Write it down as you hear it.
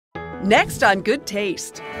Next on Good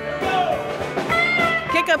Taste.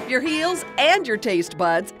 Kick up your heels and your taste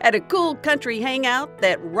buds at a cool country hangout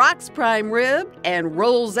that rocks prime rib and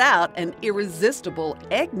rolls out an irresistible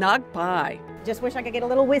eggnog pie. Just wish I could get a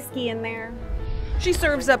little whiskey in there. She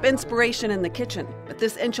serves up inspiration in the kitchen, but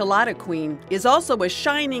this Enchilada Queen is also a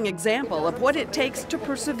shining example of what it takes to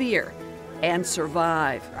persevere and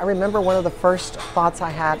survive. I remember one of the first thoughts I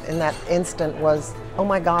had in that instant was, oh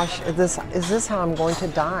my gosh, is this how I'm going to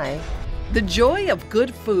die? The joy of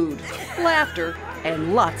good food, laughter,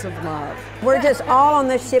 and lots of love. We're just all on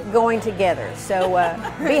this ship going together, so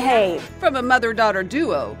behave. From a mother-daughter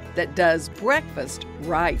duo that does breakfast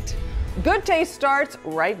right. Good Taste starts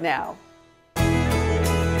right now.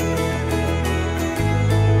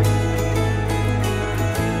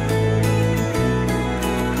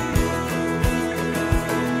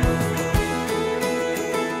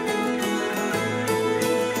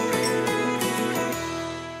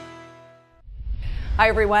 Hi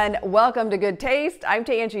everyone, welcome to Good Taste. I'm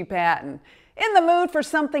Tanji Patton. In the mood for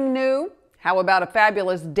something new? How about a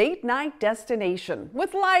fabulous date night destination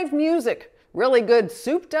with live music, really good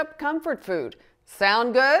souped up comfort food?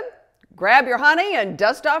 Sound good? Grab your honey and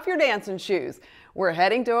dust off your dancing shoes. We're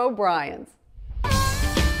heading to O'Brien's.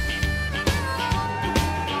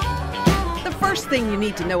 The first thing you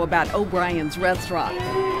need to know about O'Brien's restaurant,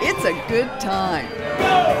 it's a good time.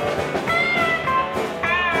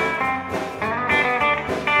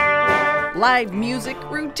 Live music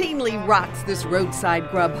routinely rocks this roadside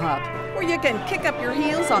grub hub, where you can kick up your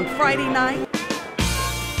heels on Friday night,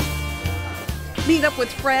 meet up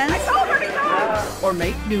with friends, or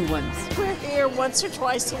make new ones. We're here once or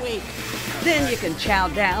twice a week. Then you can chow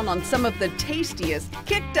down on some of the tastiest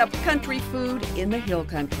kicked up country food in the hill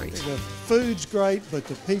country. The food's great, but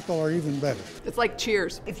the people are even better. It's like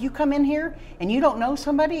Cheers. If you come in here and you don't know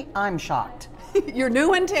somebody, I'm shocked. You're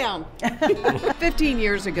new in town. 15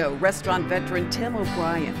 years ago, restaurant veteran Tim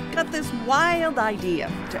O'Brien got this wild idea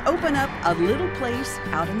to open up a little place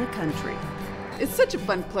out in the country. It's such a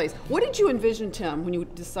fun place. What did you envision, Tim, when you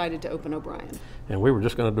decided to open O'Brien? And we were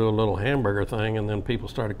just going to do a little hamburger thing, and then people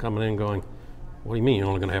started coming in going, what do you mean you're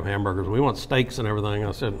only going to have hamburgers? We want steaks and everything.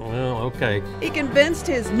 I said, well, okay. He convinced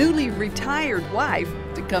his newly retired wife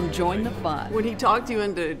to come join the fun. When he talked you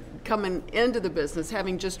into coming into the business,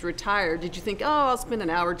 having just retired, did you think, oh, I'll spend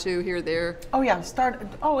an hour or two here, there? Oh yeah,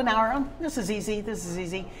 an hour, this is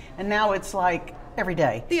easy. And now it's like every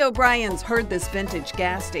day. The O'Briens heard this vintage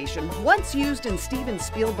gas station, once used in Steven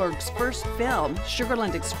Spielberg's first film,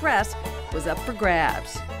 Sugarland Express, was up for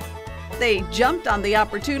grabs. They jumped on the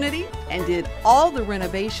opportunity and did all the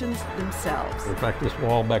renovations themselves. In fact, this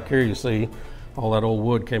wall back here, you see, all that old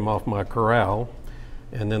wood came off my corral.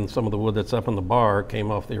 And then some of the wood that's up in the bar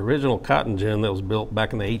came off the original cotton gin that was built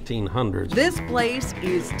back in the 1800s. This place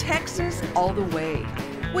is Texas all the way,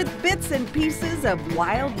 with bits and pieces of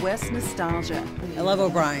Wild West nostalgia. I love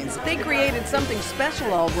O'Brien's. They created something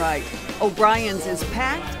special, all right. O'Brien's is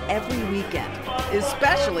packed every weekend,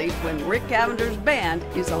 especially when Rick Cavender's band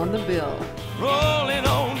is on the bill. Rolling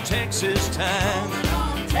on Texas time.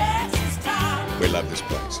 We love this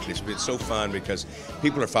place. It's been so fun because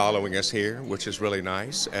people are following us here, which is really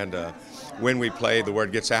nice. And when we play, the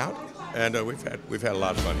word gets out, and we've had a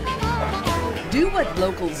lot of fun here. Do what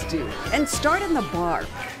locals do and start in the bar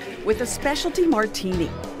with a specialty martini,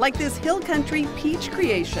 like this Hill Country Peach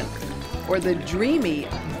creation, or the dreamy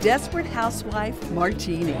Desperate Housewife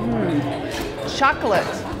Martini. Chocolate.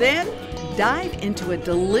 Then dive into a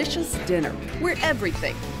delicious dinner where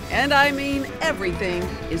everything, and I mean everything,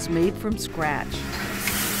 is made from scratch.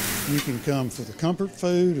 You can come for the comfort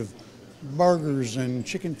food of burgers and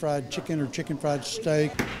fried chicken or chicken fried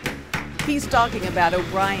steak. He's talking about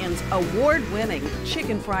O'Brien's award-winning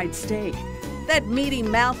chicken fried steak. That meaty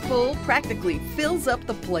mouthful practically fills up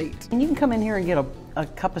the plate. And you can come in here and get a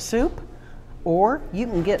cup of soup, or you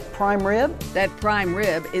can get prime rib. That prime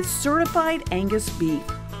rib is certified Angus beef,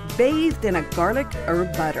 bathed in a garlic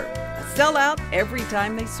herb butter. A sellout every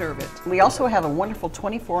time they serve it. We also have a wonderful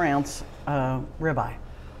 24-ounce ribeye.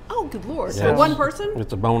 Oh, good Lord. Yes. For one person?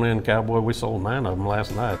 It's a bone-in cowboy. We sold 9 of them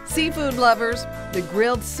last night. Seafood lovers, the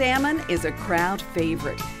grilled salmon is a crowd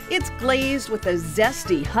favorite. It's glazed with a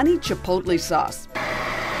zesty honey chipotle sauce.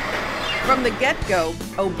 From the get-go,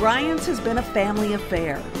 O'Brien's has been a family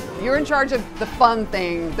affair. You're in charge of the fun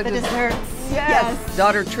thing. The desserts. Yes.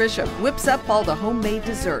 Daughter Tricia whips up all the homemade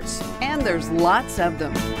desserts, and there's lots of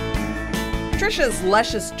them. Tricia's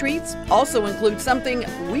luscious treats also include something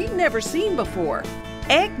we've never seen before.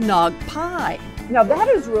 Eggnog pie. Now that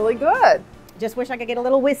is really good. Just wish I could get a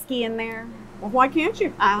little whiskey in there. Well, why can't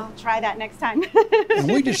you? I'll try that next time. And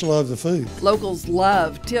we just love the food. Locals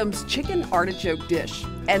love Tim's chicken artichoke dish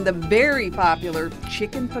and the very popular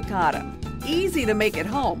chicken piccata. Easy to make at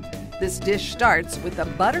home. This dish starts with a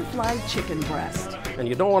butterfly chicken breast. And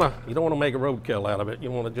you don't want to make a roadkill out of it.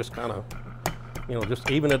 You want to just kind of,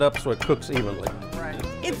 just even it up so it cooks evenly. Right.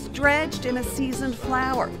 It's dredged in a seasoned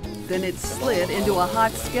flour. Then it's slid into a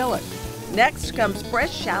hot skillet. Next comes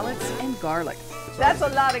fresh shallots and garlic. That's a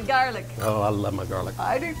lot of garlic. Oh, I love my garlic.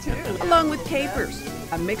 I do too. Along with capers,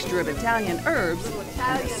 a mixture of Italian herbs,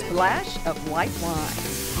 and a splash of white wine.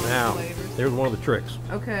 Now, here's one of the tricks.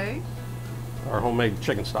 Okay. Our homemade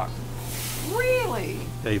chicken stock. Really?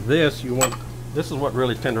 Okay, this is what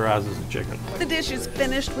really tenderizes the chicken. The dish is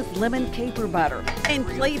finished with lemon caper butter and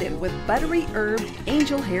plated with buttery herbed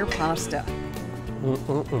angel hair pasta.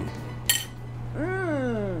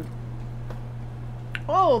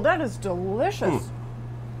 Oh, that is delicious.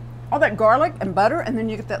 All that garlic and butter, and then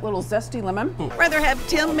you get that little zesty lemon. Rather have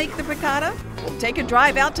Tim make the piccata? Well, take a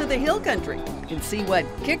drive out to the hill country and see what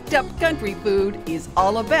kicked up country food is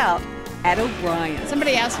all about at O'Brien's.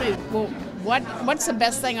 Somebody asked me, well, what's the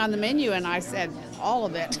best thing on the menu? And I said, all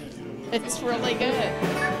of it. It's really good.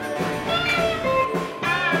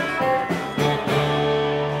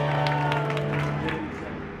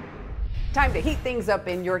 Time to heat things up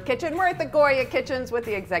in your kitchen. We're at the Goya Kitchens with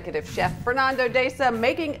the executive chef, Fernando Deza,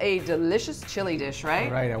 making a delicious chili dish, right?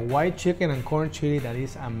 Right, a white chicken and corn chili that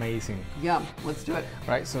is amazing. Yum, let's do it.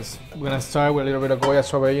 Right, so we're gonna start with a little bit of Goya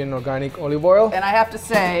Sovereign organic olive oil. And I have to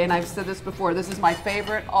say, and I've said this before, this is my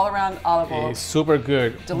favorite all-around olive oil. It's super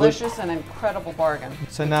good. Delicious and incredible bargain.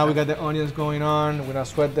 So now we got the onions going on. We're gonna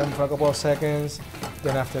sweat them for a couple of seconds.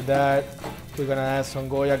 Then after that, we're gonna add some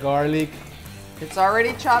Goya garlic. It's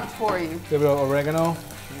already chopped for you. A little bit of oregano.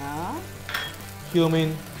 Yeah.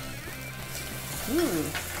 Cumin.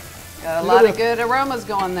 Got a lot of good aromas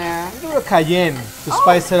going there. A little cayenne to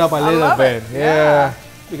spice it up a little bit. Yeah.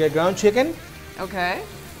 We got ground chicken. Okay.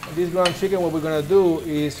 And this ground chicken, what we're gonna do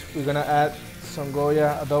is we're gonna add some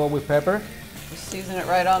Goya adobo with pepper. Just season it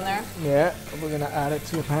right on there. Yeah. We're gonna add it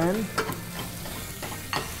to the pan.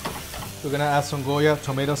 We're gonna add some Goya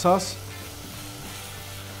tomato sauce.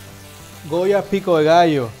 Goya pico de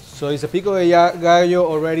gallo. So it's a pico de gallo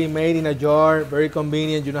already made in a jar, very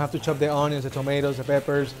convenient. You don't have to chop the onions, the tomatoes, the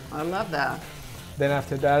peppers. I love that. Then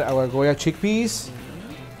after that, our Goya chickpeas,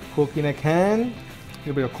 cook in a can. A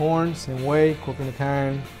little bit of corn, same way, cook in a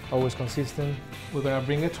can, always consistent. We're gonna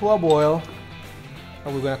bring it to a boil,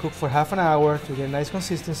 and we're gonna cook for half an hour to get a nice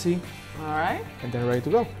consistency. All right. And then ready to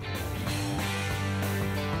go.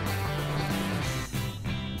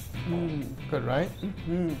 Good, right?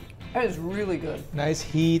 That is really good. Nice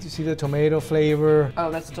heat, you see the tomato flavor. Oh,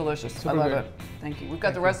 that's delicious. Super I love good. it. Thank you. We've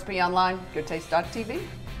got the recipe online, goodtaste.tv.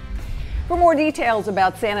 For more details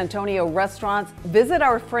about San Antonio restaurants, visit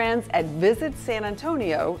our friends at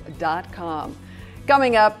visitsanantonio.com.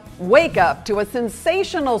 Coming up, wake up to a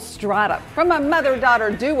sensational strata from a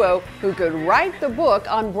mother-daughter duo who could write the book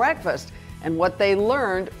on breakfast and what they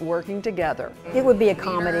learned working together. It would be a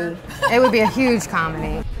comedy. It would be a huge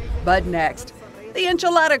comedy. But next, the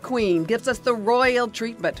Enchilada Queen gives us the royal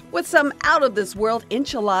treatment with some out-of-this-world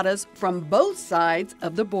enchiladas from both sides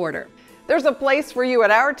of the border. There's a place for you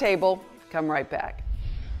at our table. Come right back.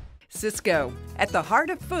 Cisco, at the heart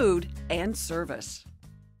of food and service.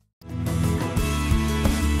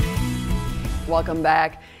 Welcome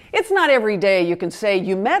back. It's not every day you can say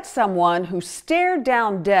you met someone who stared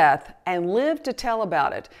down death and lived to tell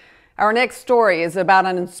about it. Our next story is about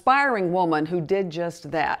an inspiring woman who did just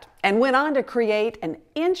that and went on to create an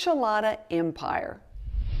enchilada empire.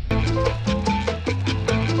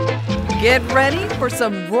 Get ready for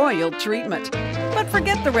some royal treatment. But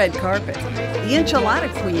forget the red carpet. The Enchilada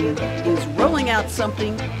Queen is rolling out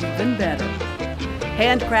something even better.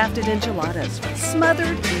 Handcrafted enchiladas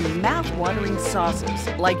smothered in mouth-watering sauces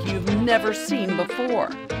like you've never seen before.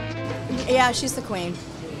 Yeah, she's the queen.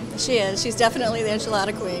 She is. She's definitely the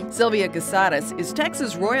Enchilada Queen. Sylvia is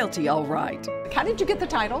Texas royalty, all right. How did you get the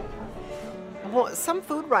title? Well, some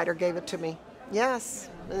food writer gave it to me. Yes,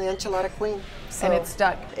 the Enchilada Queen. So and it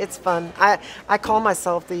stuck. It's fun. I call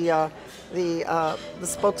myself the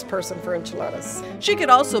spokesperson for enchiladas. She could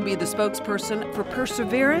also be the spokesperson for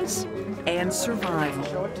perseverance and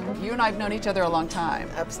survival. You and I have known each other a long time.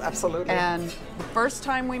 Absolutely. And the first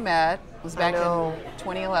time we met was back in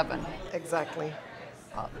 2011. Exactly.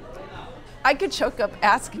 I could choke up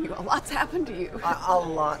asking you. A lot's happened to you. A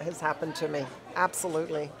lot has happened to me.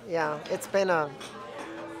 Absolutely. Yeah. It's been a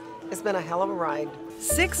hell of a ride.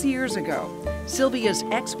 6 years ago, Sylvia's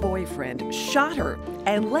ex-boyfriend shot her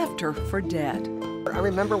and left her for dead. I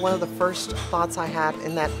remember one of the first thoughts I had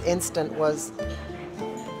in that instant was,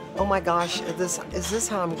 oh my gosh, is this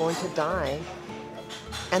how I'm going to die?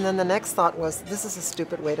 And then the next thought was, this is a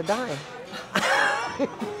stupid way to die.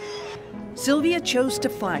 Sylvia chose to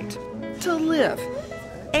fight, to live,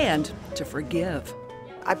 and to forgive.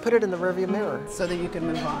 I put it in the rearview mirror. So that you could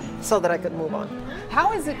move on. So that I could move on.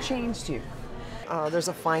 How has it changed you? There's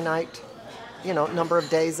a finite, number of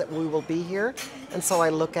days that we will be here, and so I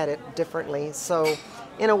look at it differently. So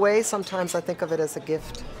in a way, sometimes I think of it as a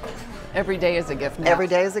gift. Every day is a gift now. Every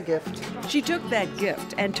day is a gift. She took that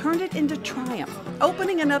gift and turned it into triumph,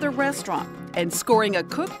 opening another restaurant and scoring a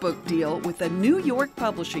cookbook deal with a New York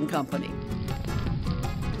publishing company.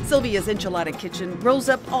 Sylvia's Enchilada Kitchen rolls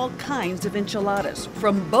up all kinds of enchiladas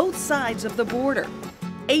from both sides of the border.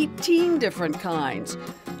 18 different kinds,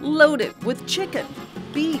 loaded with chicken,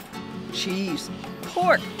 beef, cheese,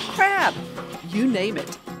 pork, crab, you name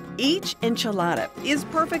it. Each enchilada is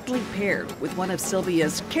perfectly paired with one of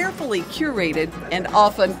Sylvia's carefully curated and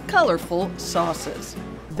often colorful sauces.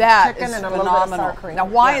 That Chicken is and a little bit of phenomenal. sour cream. Now,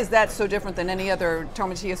 why Yeah. is that so different than any other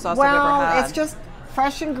tomatillo sauce I've ever Well, had? it's just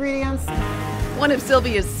fresh ingredients. One of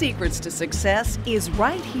Sylvia's secrets to success is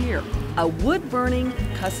right here, a wood-burning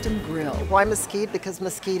custom grill. Why mesquite? Because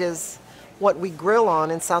mesquite is what we grill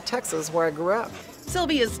on in South Texas, where I grew up.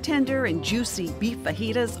 Sylvia's tender and juicy beef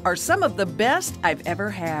fajitas are some of the best I've ever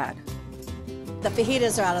had. The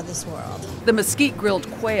fajitas are out of this world. The mesquite grilled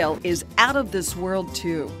quail is out of this world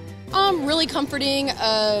too. Really comforting,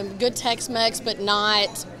 good Tex-Mex, but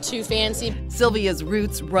not too fancy. Sylvia's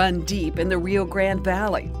roots run deep in the Rio Grande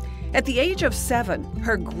Valley. At the age of 7,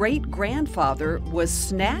 her great-grandfather was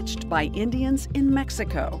snatched by Indians in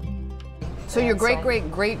Mexico. So your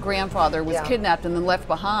great-great-great-grandfather was Yeah. kidnapped and then left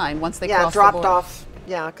behind once they Yeah, crossed dropped the border. off.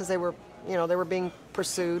 Yeah, because they were being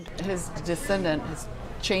pursued. His descendant has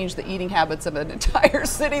changed the eating habits of an entire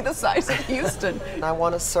city the size of Houston. And I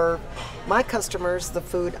want to serve my customers the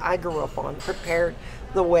food I grew up on, prepared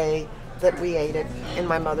the way that we ate it in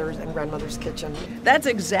my mother's and grandmother's kitchen. That's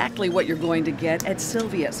exactly what you're going to get at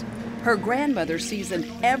Sylvia's. Her grandmother seasoned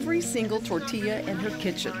every single tortilla in her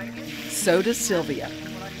kitchen. So does Sylvia.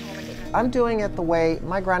 I'm doing it the way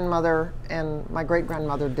my grandmother and my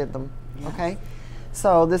great-grandmother did them, okay?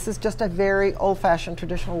 So this is just a very old-fashioned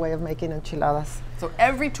traditional way of making enchiladas. So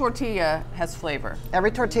every tortilla has flavor.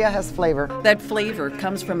 Every tortilla has flavor. That flavor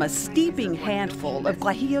comes from a steeping handful of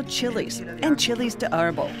guajillo chilies and chilies de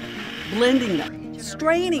árbol, blending them,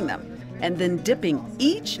 straining them, and then dipping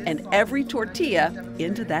each and every tortilla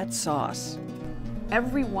into that sauce.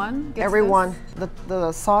 Everyone gets Everyone.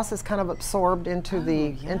 The sauce is kind of absorbed into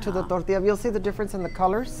the tortilla. You'll see the difference in the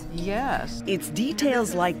colors. Yes. It's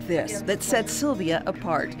details like this that set Sylvia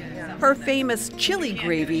apart. Her famous chili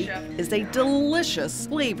gravy is a delicious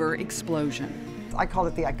flavor explosion. I call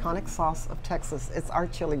it the iconic sauce of Texas. It's our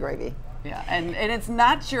chili gravy. Yeah, and it's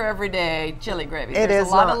not your everyday chili gravy. It There's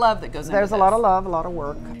is a lot not. of love that goes into There's this. a lot of love, a lot of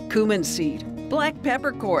work. Cumin seed, black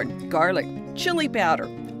peppercorn, garlic, chili powder,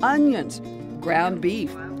 onions, ground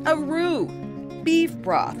beef, a roux, beef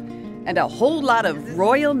broth, and a whole lot of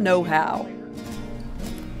royal know-how.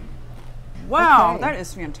 Wow, Okay. that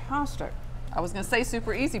is fantastic. I was going to say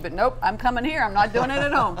super easy, but nope, I'm coming here. I'm not doing it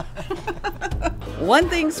at home. One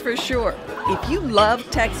thing's for sure, if you love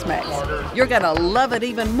Tex-Mex, you're gonna love it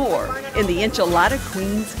even more in the Enchilada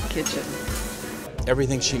Queen's kitchen.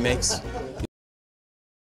 Everything she makes.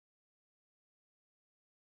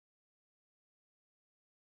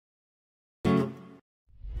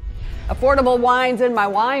 Affordable wines in my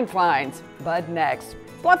wine finds. Bud next.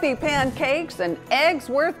 Fluffy pancakes and eggs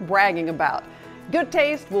worth bragging about.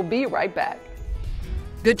 Goodtaste will be right back.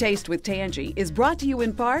 Goodtaste with Tanji is brought to you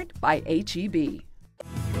in part by H-E-B.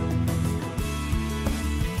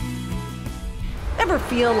 Ever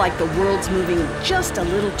feel like the world's moving just a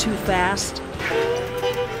little too fast?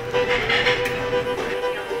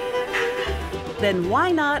 Then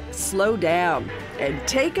why not slow down and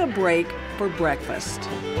take a break for breakfast?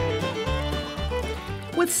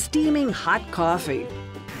 With steaming hot coffee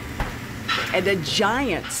and a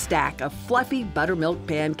giant stack of fluffy buttermilk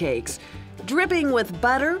pancakes, dripping with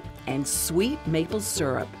butter and sweet maple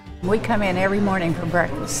syrup. We come in every morning for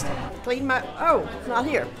breakfast. Clean my, oh, it's not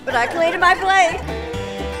here. But I cleaned my plate.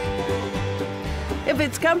 If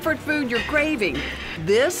it's comfort food you're craving,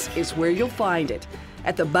 this is where you'll find it,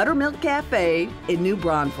 at the Buttermilk Café in New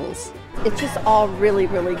Braunfels. It's just all really,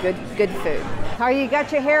 really good food. How you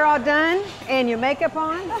got your hair all done and your makeup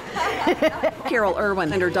on? Carol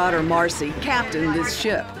Irwin and her daughter Marcy captain this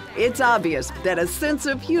ship. It's obvious that a sense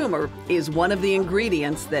of humor is one of the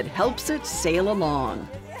ingredients that helps it sail along.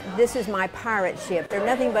 this is my pirate ship. They're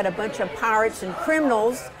nothing but a bunch of pirates and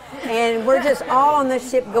criminals, and we're just all on the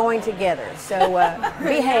ship going together. So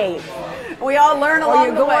behave. We all learn along or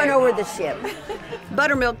you're the way. going over the ship.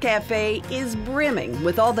 Buttermilk Café is brimming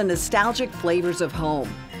with all the nostalgic flavors of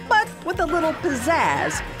home, but with a little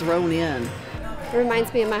pizzazz thrown in. It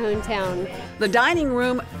reminds me of my hometown. The dining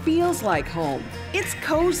room feels like home. It's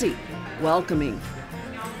cozy, welcoming.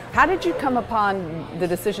 How did you come upon the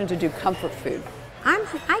decision to do comfort food?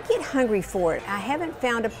 I get hungry for it. I haven't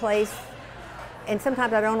found a place, and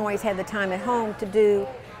sometimes I don't always have the time at home to do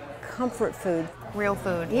comfort food. Real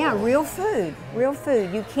food. Yeah, real food. Real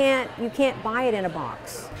food. You can't buy it in a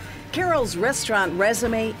box. Carol's restaurant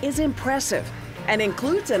resume is impressive and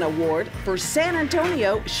includes an award for San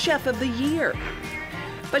Antonio Chef of the Year.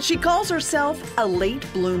 But she calls herself a late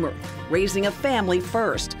bloomer, raising a family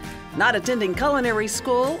first, not attending culinary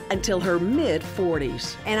school until her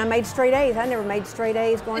mid-40s. And I made straight A's. I never made straight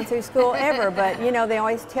A's going through school ever, but you know, they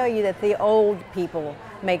always tell you that the old people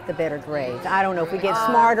make the better grades. I don't know if we get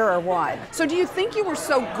smarter or what. So do you think you were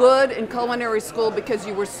so good in culinary school because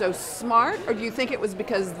you were so smart, or do you think it was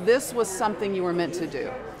because this was something you were meant to do?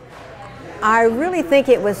 I really think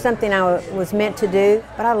it was something I was meant to do,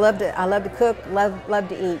 but I love to cook, love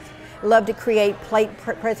to eat. Love to create plate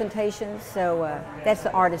presentations, so that's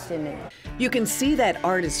the artist in me. You can see that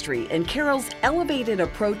artistry in Carol's elevated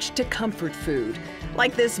approach to comfort food,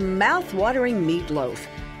 like this mouth-watering meatloaf,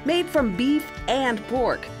 made from beef and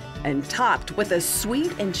pork, and topped with a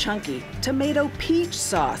sweet and chunky tomato peach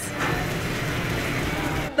sauce.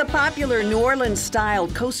 The popular New Orleans-style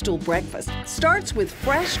coastal breakfast starts with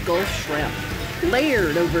fresh Gulf shrimp,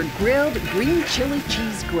 layered over grilled green chili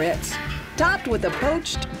cheese grits, topped with a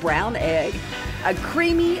poached brown egg. A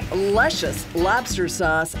creamy, luscious lobster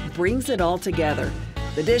sauce brings it all together.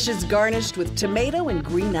 The dish is garnished with tomato and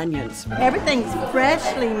green onions. Everything's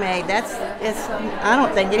freshly made. I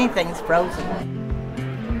don't think anything's frozen.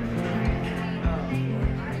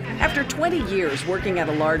 After 20 years working at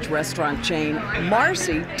a large restaurant chain,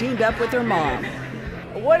 Marcy teamed up with her mom.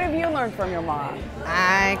 What have you learned from your mom?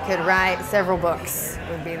 I could write several books,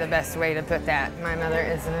 would be the best way to put that. My mother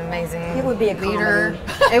is an amazing It would be a leader.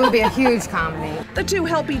 It would be a huge comedy. The two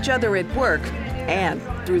help each other at work and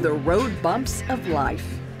through the road bumps of life.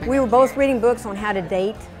 We were both reading books on how to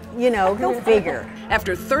date. You know, go figure.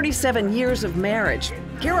 After 37 years of marriage,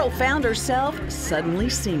 Carol found herself suddenly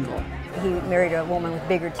single. He married a woman with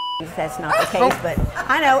bigger titties. That's not the case, but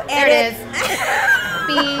I know. Edit.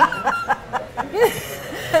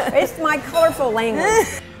 It's my colorful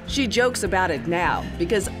language. She jokes about it now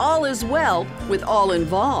because all is well with all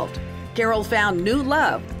involved. Carol found new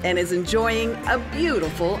love and is enjoying a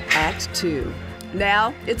beautiful Act 2.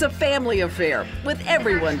 Now it's a family affair with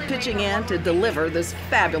everyone pitching in to deliver this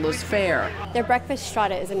fabulous fare. Their breakfast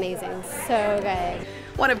strata is amazing, so good.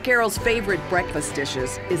 One of Carol's favorite breakfast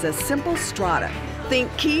dishes is a simple strata. Think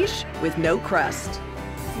quiche with no crust.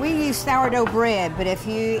 We use sourdough bread, but if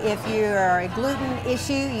you are a gluten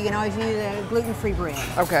issue, you can always use a gluten-free bread.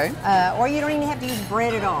 Okay. Or you don't even have to use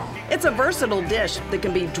bread at all. It's a versatile dish that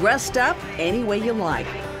can be dressed up any way you like.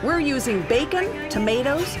 We're using bacon,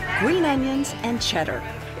 tomatoes, green onions, and cheddar.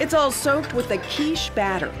 It's all soaked with a quiche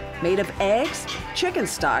batter made of eggs, chicken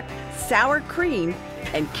stock, sour cream,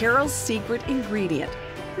 and Carol's secret ingredient,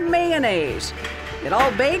 mayonnaise. It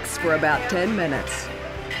all bakes for about 10 minutes.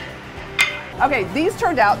 Okay, these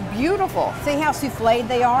turned out beautiful. See how souffled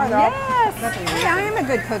they are? Yes. Hey, I am a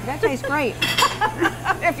good cook. That tastes great.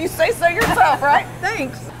 If you say so yourself, right?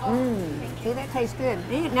 Thanks. See, that tastes good.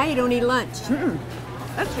 Now you don't eat lunch.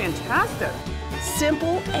 That's fantastic.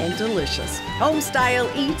 Simple and delicious.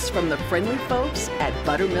 Home-style eats from the friendly folks at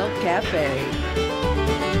Buttermilk Café.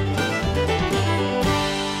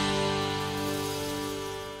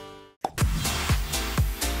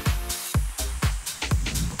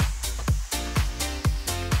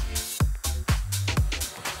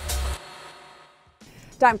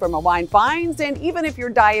 Time for my wine finds, and even if you're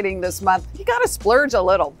dieting this month, you gotta splurge a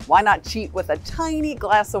little. Why not cheat with a tiny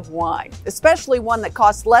glass of wine, especially one that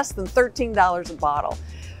costs less than $13 a bottle?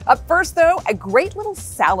 Up first though, a great little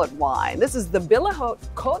salad wine. This is the Billahot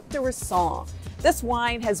Côte de Raisin. This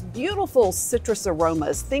wine has beautiful citrus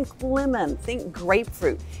aromas. Think lemon, think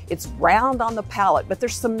grapefruit. It's round on the palate, but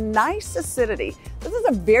there's some nice acidity. This is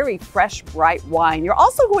a very fresh, bright wine. You're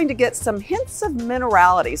also going to get some hints of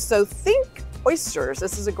minerality, so think oysters.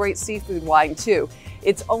 This is a great seafood wine too.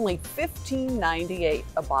 It's only $15.98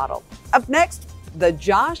 a bottle. Up next, the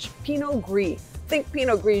Josh Pinot Gris. Think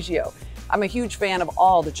Pinot Grigio. I'm a huge fan of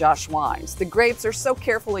all the Josh wines. The grapes are so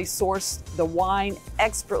carefully sourced, the wine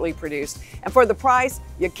expertly produced, and for the price,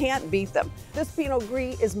 you can't beat them. This Pinot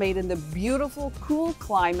Gris is made in the beautiful, cool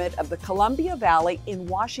climate of the Columbia Valley in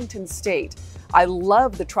Washington State. I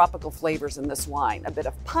love the tropical flavors in this wine. A bit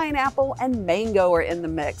of pineapple and mango are in the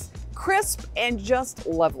mix. Crisp and just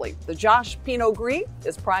lovely. The Josh Pinot Gris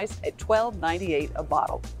is priced at $12.98 a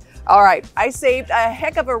bottle. All right, I saved a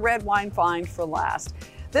heck of a red wine find for last.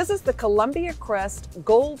 This is the Columbia Crest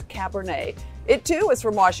Gold Cabernet. It too is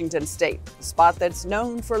from Washington State, a spot that's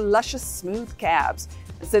known for luscious, smooth cabs.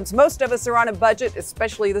 And since most of us are on a budget,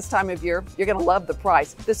 especially this time of year, you're gonna love the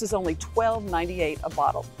price. This is only $12.98 a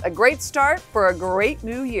bottle. A great start for a great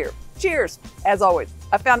new year. Cheers. As always,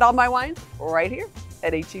 I found all my wines right here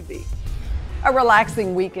at H-E-B. A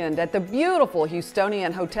relaxing weekend at the beautiful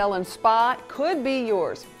Houstonian Hotel and Spa could be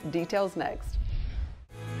yours. Details next.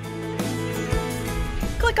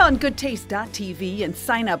 Click on Goodtaste.tv and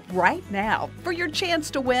sign up right now for your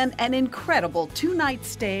chance to win an incredible 2-night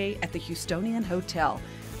stay at the Houstonian Hotel.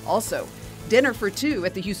 Also, dinner for 2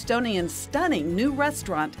 at the Houstonian's stunning new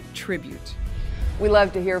restaurant, Tribute. We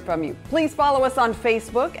love to hear from you. Please follow us on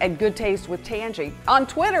Facebook at Good Taste with Tanji, on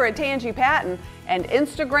Twitter at Tanji Patton, and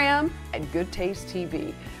Instagram at Good Taste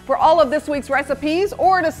TV. For all of this week's recipes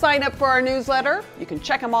or to sign up for our newsletter, you can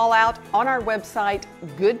check them all out on our website,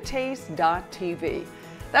 goodtaste.tv.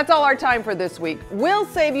 That's all our time for this week. We'll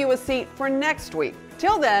save you a seat for next week.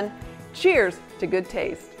 Till then, cheers to good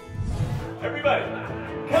taste. Everybody,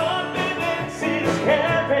 confidence is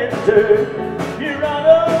carpenter. You're on